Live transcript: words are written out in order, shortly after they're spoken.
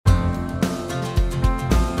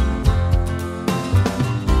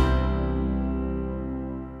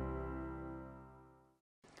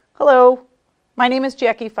Hello, my name is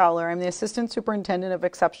Jacquie Fowler. I'm the Assistant Superintendent of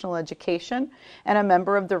Exceptional Education and a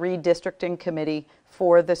member of the Redistricting Committee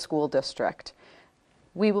for the school district.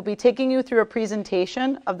 We will be taking you through a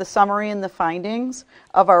presentation of the summary and the findings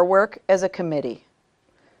of our work as a committee.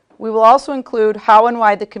 We will also include how and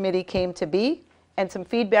why the committee came to be and some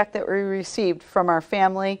feedback that we received from our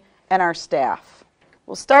family and our staff.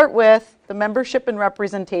 We'll start with the membership and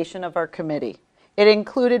representation of our committee. It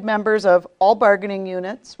included members of all bargaining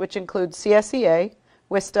units, which include CSEA,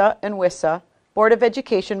 WISTA, and WISA, Board of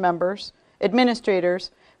Education members,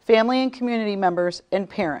 administrators, family and community members, and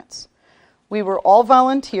parents. We were all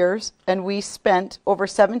volunteers, and we spent over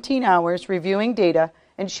 17 hours reviewing data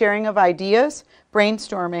and sharing of ideas,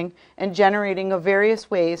 brainstorming, and generating of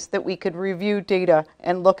various ways that we could review data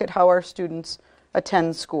and look at how our students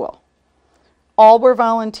attend school. All were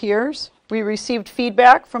volunteers. We received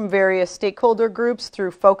feedback from various stakeholder groups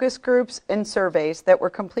through focus groups and surveys that were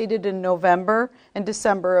completed in November and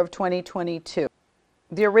December of 2022.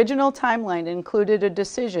 The original timeline included a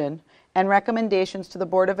decision and recommendations to the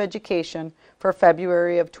Board of Education for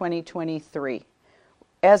February of 2023.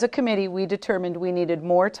 As a committee, we determined we needed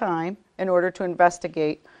more time in order to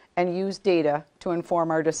investigate and use data to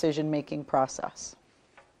inform our decision-making process.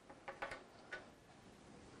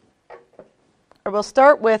 I will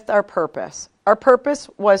start with our purpose. Our purpose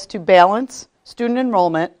was to balance student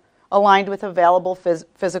enrollment aligned with available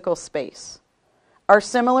physical space, our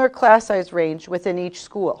similar class size range within each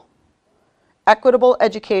school, equitable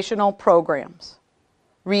educational programs,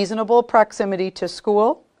 reasonable proximity to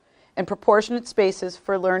school, and proportionate spaces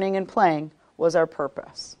for learning and playing was our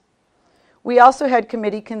purpose. We also had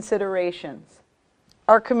committee considerations.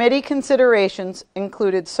 Our committee considerations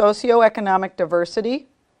included socioeconomic diversity,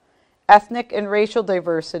 ethnic and racial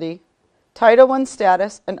diversity, Title I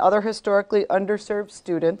status and other historically underserved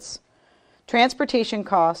students, transportation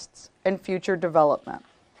costs, and future development.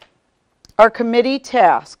 Our committee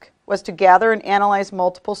task was to gather and analyze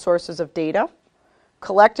multiple sources of data,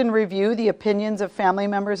 collect and review the opinions of family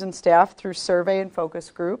members and staff through survey and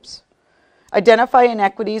focus groups, identify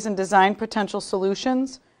inequities and design potential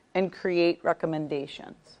solutions, and create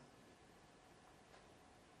recommendations.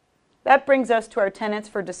 That brings us to our tenets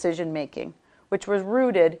for decision making, which was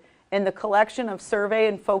rooted in the collection of survey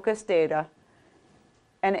and focus data.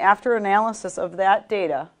 And after analysis of that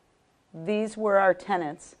data, these were our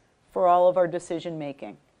tenets for all of our decision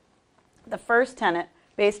making. The first tenet,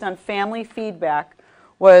 based on family feedback,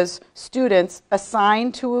 was students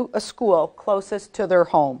assigned to a school closest to their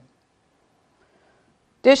home.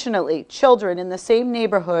 Additionally, children in the same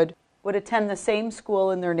neighborhood would attend the same school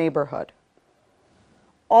in their neighborhood.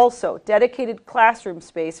 Also, dedicated classroom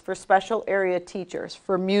space for special area teachers,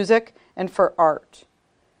 for music and for art.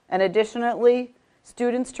 And additionally,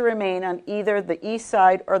 students to remain on either the east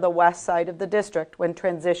side or the west side of the district when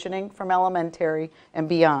transitioning from elementary and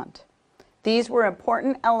beyond. These were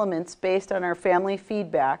important elements based on our family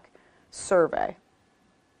feedback survey.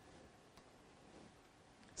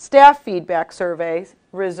 Staff feedback surveys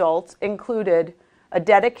results included a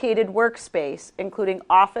dedicated workspace, including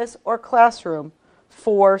office or classroom,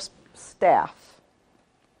 for staff.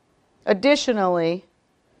 Additionally,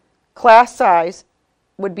 class size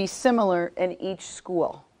would be similar in each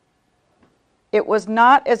school. It was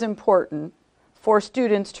not as important for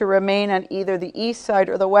students to remain on either the east side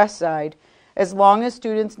or the west side as long as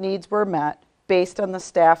students' needs were met based on the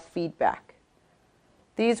staff feedback.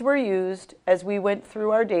 These were used as we went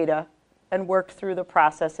through our data and worked through the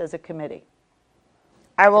process as a committee.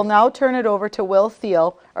 I will now turn it over to Will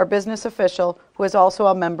Thiel, our business official, who is also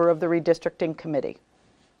a member of the Redistricting Committee.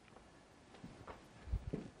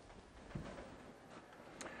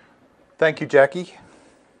 Thank you, Jacquie.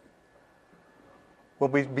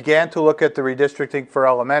 When we began to look at the redistricting for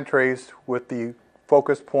elementaries with the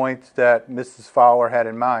focus points that Mrs. Fowler had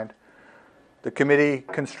in mind, the committee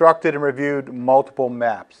constructed and reviewed multiple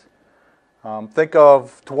maps. Think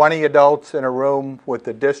of 20 adults in a room with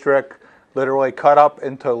the district literally cut up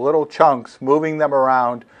into little chunks, moving them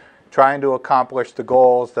around, trying to accomplish the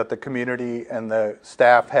goals that the community and the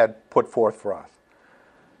staff had put forth for us.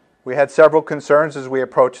 We had several concerns as we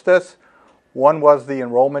approached this. One was the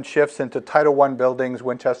enrollment shifts into Title I buildings,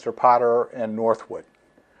 Winchester Potter and Northwood.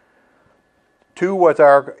 Two was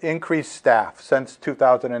our increased staff. Since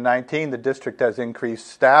 2019, the district has increased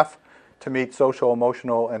staff to meet social,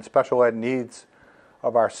 emotional, and special ed needs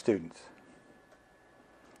of our students.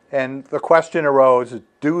 And the question arose,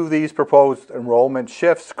 do these proposed enrollment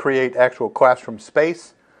shifts create actual classroom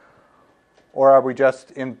space, or are we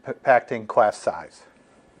just impacting class size?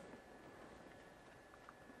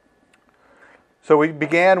 So we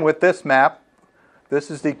began with this map. This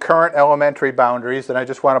is the current elementary boundaries, and I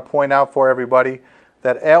just want to point out for everybody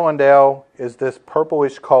that Allendale is this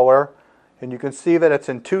purplish color, and you can see that it's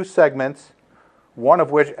in two segments, one of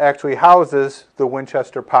which actually houses the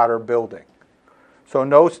Winchester Potter building. So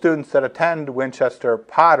no students that attend Winchester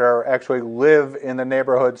Potter actually live in the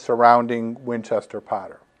neighborhood surrounding Winchester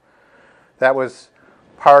Potter. That was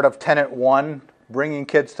part of Tenet 1, bringing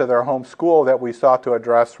kids to their home school, that we sought to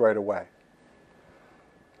address right away.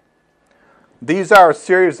 These are a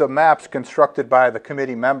series of maps constructed by the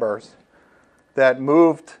committee members that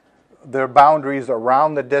moved their boundaries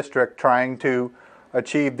around the district trying to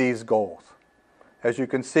achieve these goals. As you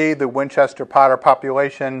can see, the Winchester Potter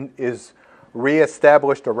population is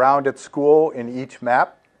reestablished around its school in each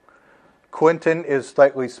map. Clinton is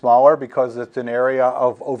slightly smaller because it's an area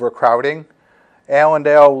of overcrowding.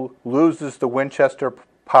 Allendale loses the Winchester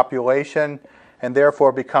population and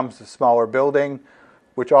therefore becomes a smaller building,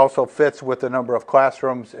 which also fits with the number of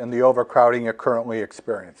classrooms and the overcrowding it currently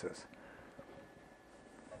experiences.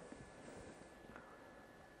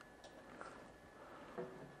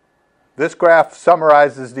 This graph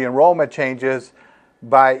summarizes the enrollment changes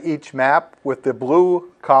by each map, with the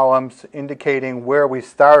blue columns indicating where we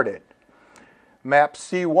started. Map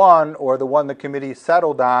C1, or the one the committee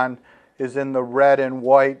settled on, is in the red and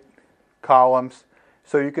white columns.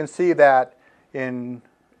 So you can see that in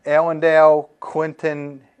Allendale,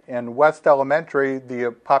 Clinton, and West Elementary,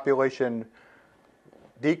 the population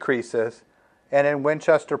decreases, and in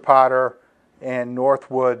Winchester Potter and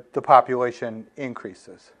Northwood, the population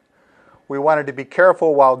increases. We wanted to be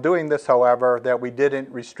careful while doing this, however, that we didn't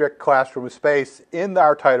restrict classroom space in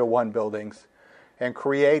our Title I buildings and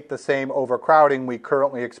create the same overcrowding we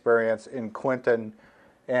currently experience in Clinton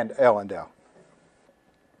and Allendale.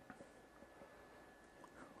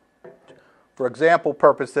 For example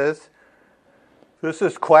purposes, this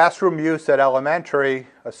is classroom use at elementary,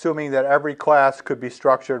 assuming that every class could be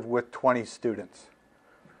structured with 20 students.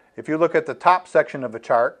 If you look at the top section of the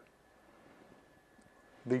chart,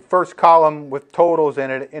 the first column with totals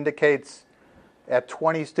in it indicates at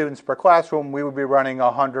 20 students per classroom, we would be running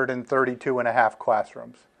 132 and a half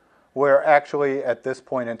classrooms. We're actually, at this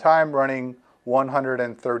point in time, running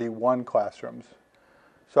 131 classrooms.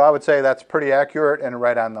 So I would say that's pretty accurate and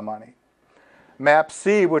right on the money. Map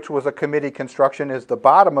C, which was a committee construction, is the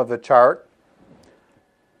bottom of the chart.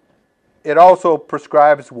 It also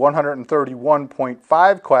prescribes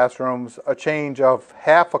 131.5 classrooms, a change of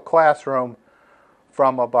half a classroom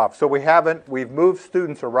from above. So we've moved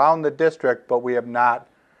students around the district, but we have not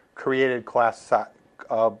created classrooms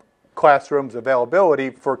availability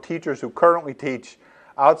for teachers who currently teach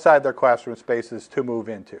outside their classroom spaces to move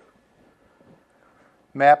into.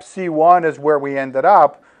 Map C1 is where we ended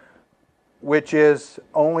up, which is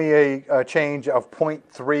only a change of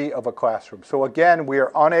 0.3 of a classroom. So again, we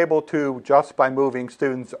are unable to, just by moving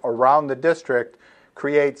students around the district,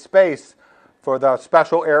 create space for the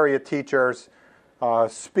special area teachers,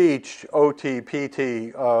 speech, OT,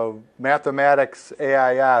 PT, mathematics,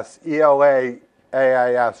 AIS, ELA,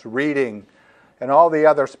 AIS, reading, and all the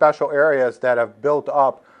other special areas that have built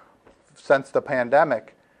up since the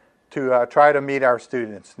pandemic to try to meet our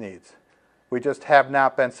students' needs. We just have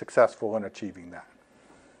not been successful in achieving that.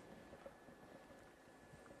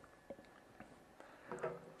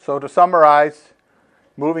 So to summarize,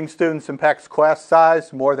 moving students impacts class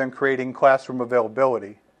size more than creating classroom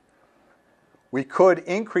availability. We could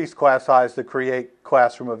increase class size to create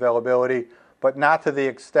classroom availability, but not to the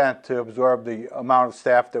extent to absorb the amount of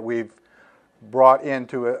staff that we've brought in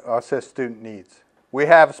to assist student needs. We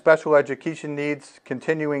have special education needs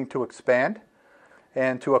continuing to expand,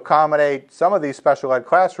 and to accommodate some of these special ed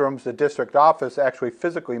classrooms, the district office actually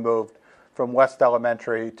physically moved from West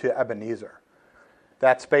Elementary to Ebenezer.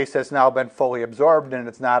 That space has now been fully absorbed and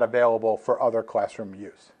it's not available for other classroom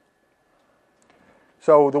use.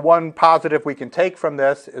 So the one positive we can take from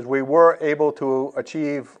this is we were able to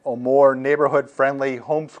achieve a more neighborhood-friendly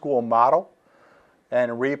homeschool model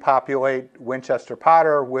and repopulate Winchester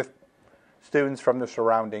Potter with students from the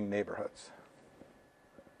surrounding neighborhoods.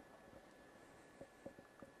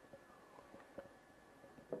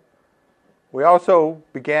 We also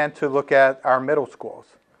began to look at our middle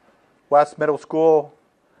schools. West Middle School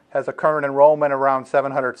has a current enrollment around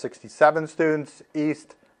 767 students,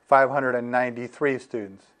 East 593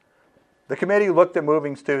 students. The committee looked at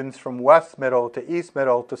moving students from West Middle to East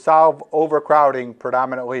Middle to solve overcrowding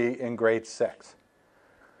predominantly in grade 6.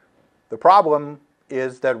 The problem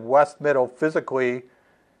is that West Middle physically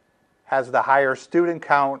has the higher student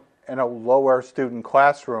count and a lower student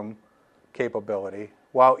classroom capability,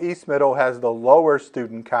 while East Middle has the lower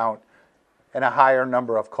student count and a higher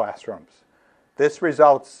number of classrooms. This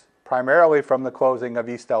results primarily from the closing of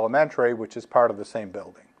East Elementary, which is part of the same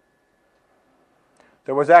building.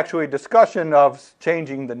 There was actually discussion of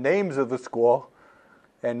changing the names of the school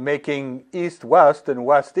and making East West and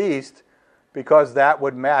West East because that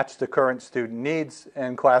would match the current student needs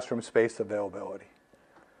and classroom space availability.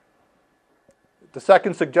 The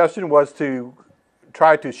second suggestion was to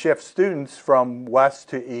try to shift students from west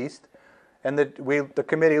to east, and the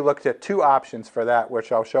committee looked at two options for that,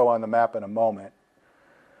 which I'll show on the map in a moment.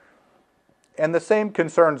 And the same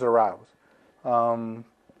concerns arouse.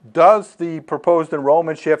 Does the proposed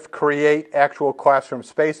enrollment shift create actual classroom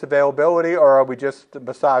space availability, or are we just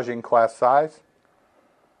massaging class size?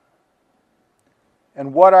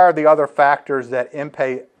 And what are the other factors that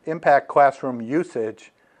impact classroom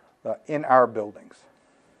usage in our buildings?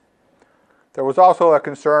 There was also a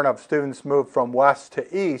concern of students moved from west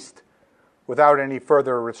to east without any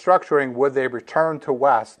further restructuring. Would they return to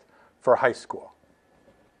west for high school?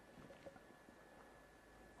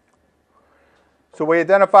 So we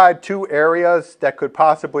identified two areas that could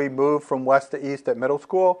possibly move from west to east at middle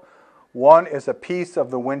school. One is a piece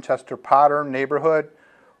of the Winchester-Potter neighborhood,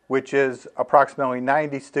 which is approximately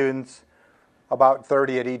 90 students, about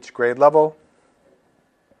 30 at each grade level.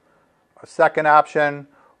 A second option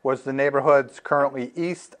was the neighborhoods currently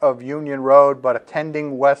east of Union Road but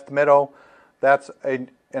attending West Middle. That's an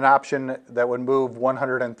option that would move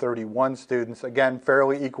 131 students, again,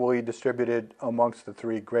 fairly equally distributed amongst the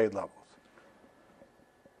three grade levels.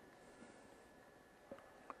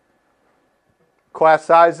 Class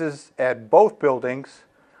sizes at both buildings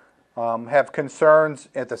have concerns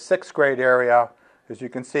at the sixth grade area. As you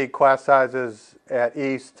can see, class sizes at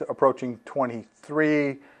East approaching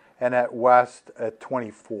 23 and at West at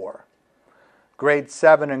 24. Grade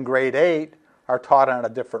 7 and grade 8 are taught on a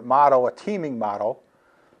different model, a teaming model,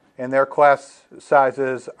 and their class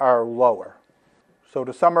sizes are lower. So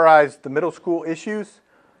to summarize the middle school issues,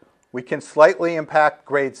 we can slightly impact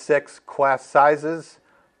grade 6 class sizes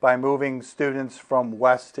by moving students from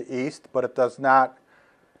west to east, but it does not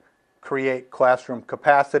create classroom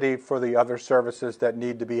capacity for the other services that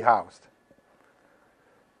need to be housed.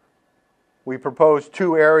 We propose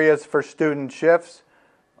two areas for student shifts.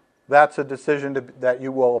 That's a decision that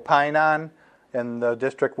you will opine on and the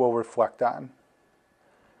district will reflect on.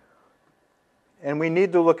 And we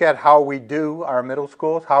need to look at how we do our middle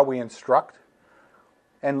schools, how we instruct,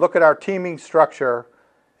 and look at our teaming structure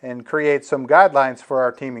and create some guidelines for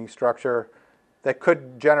our teaming structure that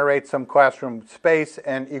could generate some classroom space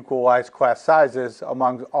and equalize class sizes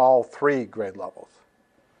among all three grade levels.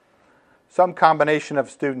 Some combination of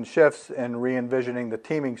student shifts and re-envisioning the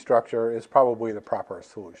teaming structure is probably the proper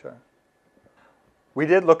solution. We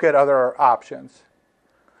did look at other options.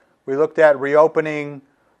 We looked at reopening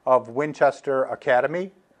of Winchester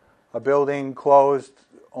Academy, a building closed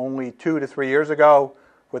only 2 to 3 years ago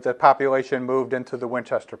with the population moved into the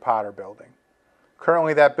Winchester-Potter building.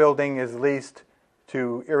 Currently that building is leased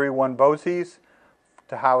to Erie One BOCES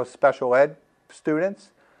to house special ed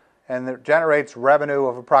students, and it generates revenue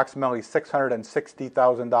of approximately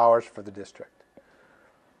 $660,000 for the district.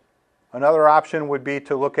 Another option would be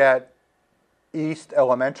to look at East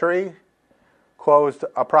Elementary, closed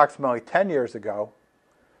approximately 10 years ago.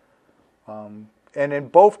 And in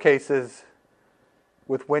both cases,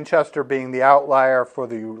 with Winchester being the outlier for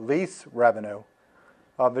the lease revenue,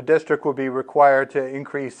 the district would be required to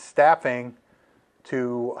increase staffing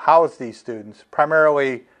to house these students,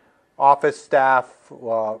 primarily office staff,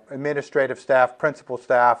 administrative staff, principal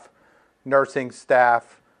staff, nursing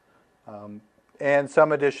staff, and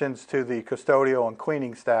some additions to the custodial and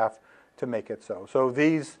cleaning staff to make it so. So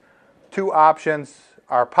these two options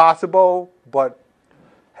are possible, but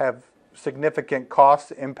have significant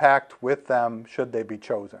cost impact with them should they be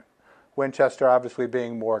chosen. Winchester obviously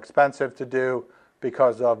being more expensive to do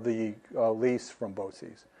because of the lease from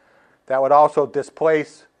BOCES. That would also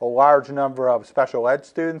displace a large number of special ed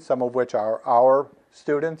students, some of which are our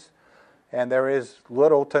students, and there is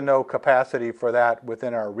little to no capacity for that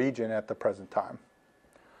within our region at the present time.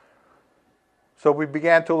 So we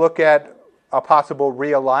began to look at a possible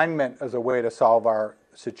realignment as a way to solve our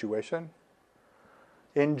situation.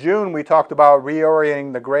 In June, we talked about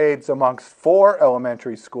reorienting the grades amongst 4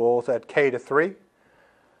 elementary schools at K to 3,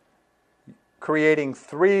 creating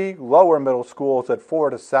 3 lower middle schools at 4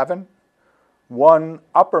 to 7, 1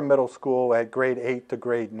 upper middle school at grade 8 to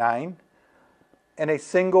grade 9, and a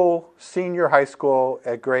single senior high school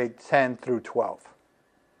at grade 10 through 12.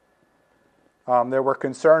 There were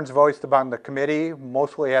concerns voiced about the committee,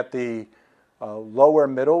 mostly at the lower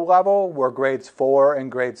middle level, where grades 4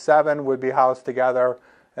 and grade 7 would be housed together,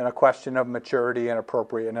 and a question of maturity and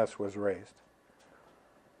appropriateness was raised.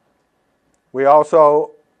 We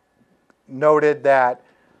also noted that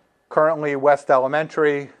currently West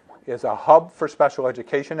Elementary is a hub for special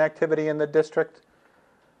education activity in the district,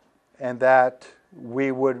 and that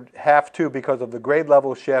we would have to, because of the grade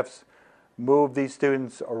level shifts, move these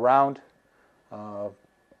students around,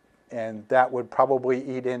 and that would probably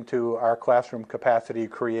eat into our classroom capacity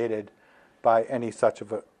created by any such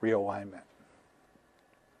of a realignment.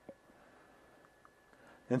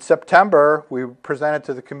 In September, we presented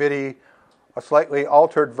to the committee a slightly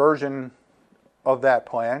altered version of that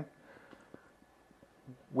plan.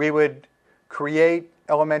 We would create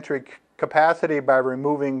elementary capacity by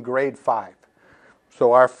removing grade 5.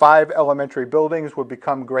 So our 5 elementary buildings would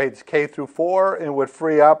become grades K through 4 and would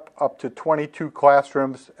free up to 22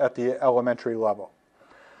 classrooms at the elementary level.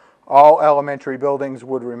 All elementary buildings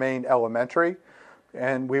would remain elementary,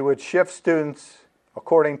 and we would shift students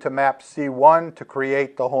according to map C1 to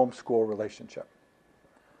create the home-school relationship.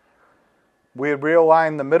 We would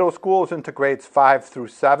realign the middle schools into grades 5 through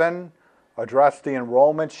 7, address the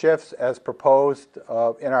enrollment shifts as proposed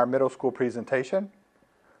in our middle school presentation,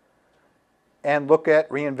 and look at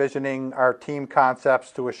re-envisioning our team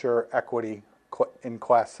concepts to assure equity in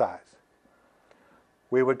class size.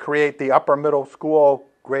 We would create the upper middle school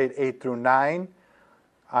grade 8 through 9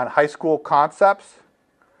 on high school concepts.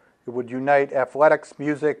 It would unite athletics,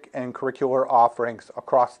 music, and curricular offerings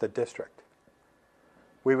across the district.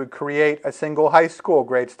 We would create a single high school,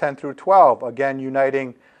 grades 10 through 12, again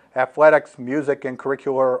uniting athletics, music, and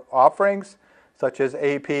curricular offerings, such as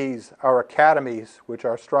APs, our academies, which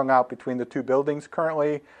are strung out between the 2 buildings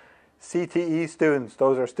currently. CTE students,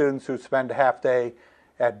 those are students who spend a half day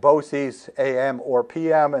at BOCES, AM or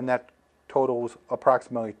PM, and that totals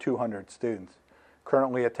approximately 200 students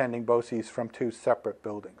currently attending BOCES from 2 separate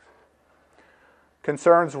buildings.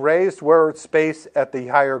 Concerns raised were space at the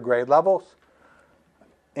higher grade levels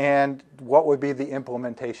and what would be the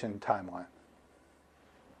implementation timeline.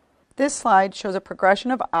 This slide shows a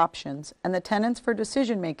progression of options and the tenets for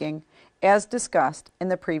decision-making as discussed in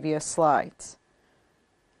the previous slides.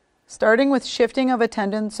 Starting with shifting of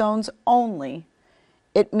attendance zones only,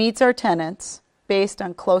 it meets our tenets based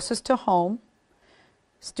on closest to home,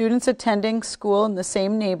 students attending school in the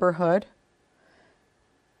same neighborhood.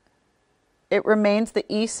 It remains the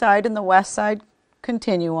east side and the west side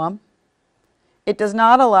continuum. It does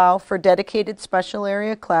not allow for dedicated special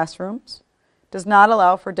area classrooms, does not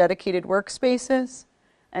allow for dedicated workspaces,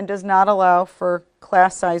 and does not allow for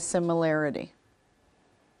class size similarity.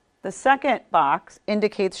 The second box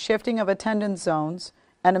indicates shifting of attendance zones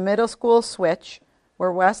and a middle school switch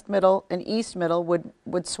where west middle and east middle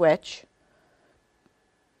would switch.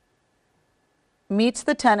 Meets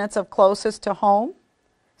the tenets of closest to home,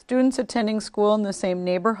 students attending school in the same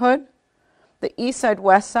neighborhood. The east side,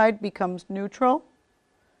 west side becomes neutral.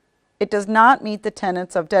 It does not meet the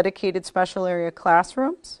tenets of dedicated special area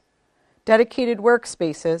classrooms, dedicated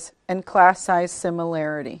workspaces, and class size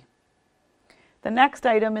similarity. The next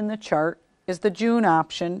item in the chart is the June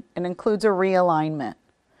option and includes a realignment.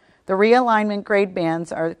 The realignment grade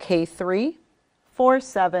bands are K3,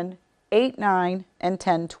 4-7, 8-9, and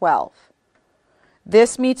 10-12.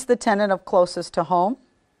 This meets the tenet of closest to home,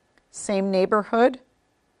 same neighborhood,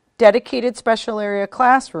 dedicated special area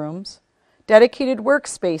classrooms, dedicated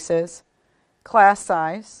workspaces, class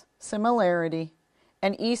size, similarity,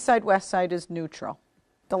 and east side, west side is neutral.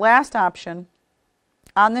 The last option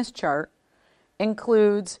on this chart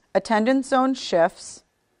includes attendance zone shifts,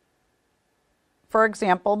 for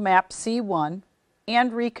example, map C1,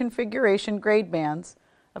 and reconfiguration grade bands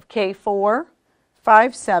of K4,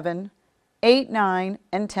 5-7, 8-9,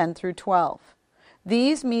 and 10-12.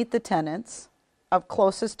 These meet the tenets of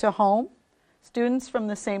closest to home, students from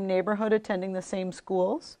the same neighborhood attending the same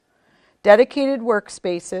schools, dedicated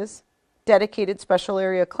workspaces, dedicated special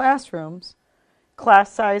area classrooms,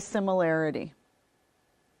 class size similarity.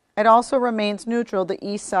 It also remains neutral, the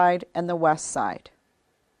east side and the west side.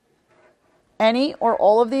 Any or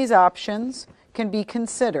all of these options can be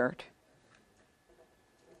considered.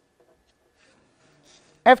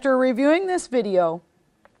 After reviewing this video,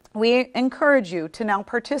 we encourage you to now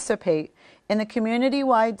participate in the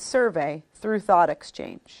community-wide survey through Thought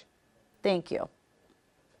Exchange. Thank you.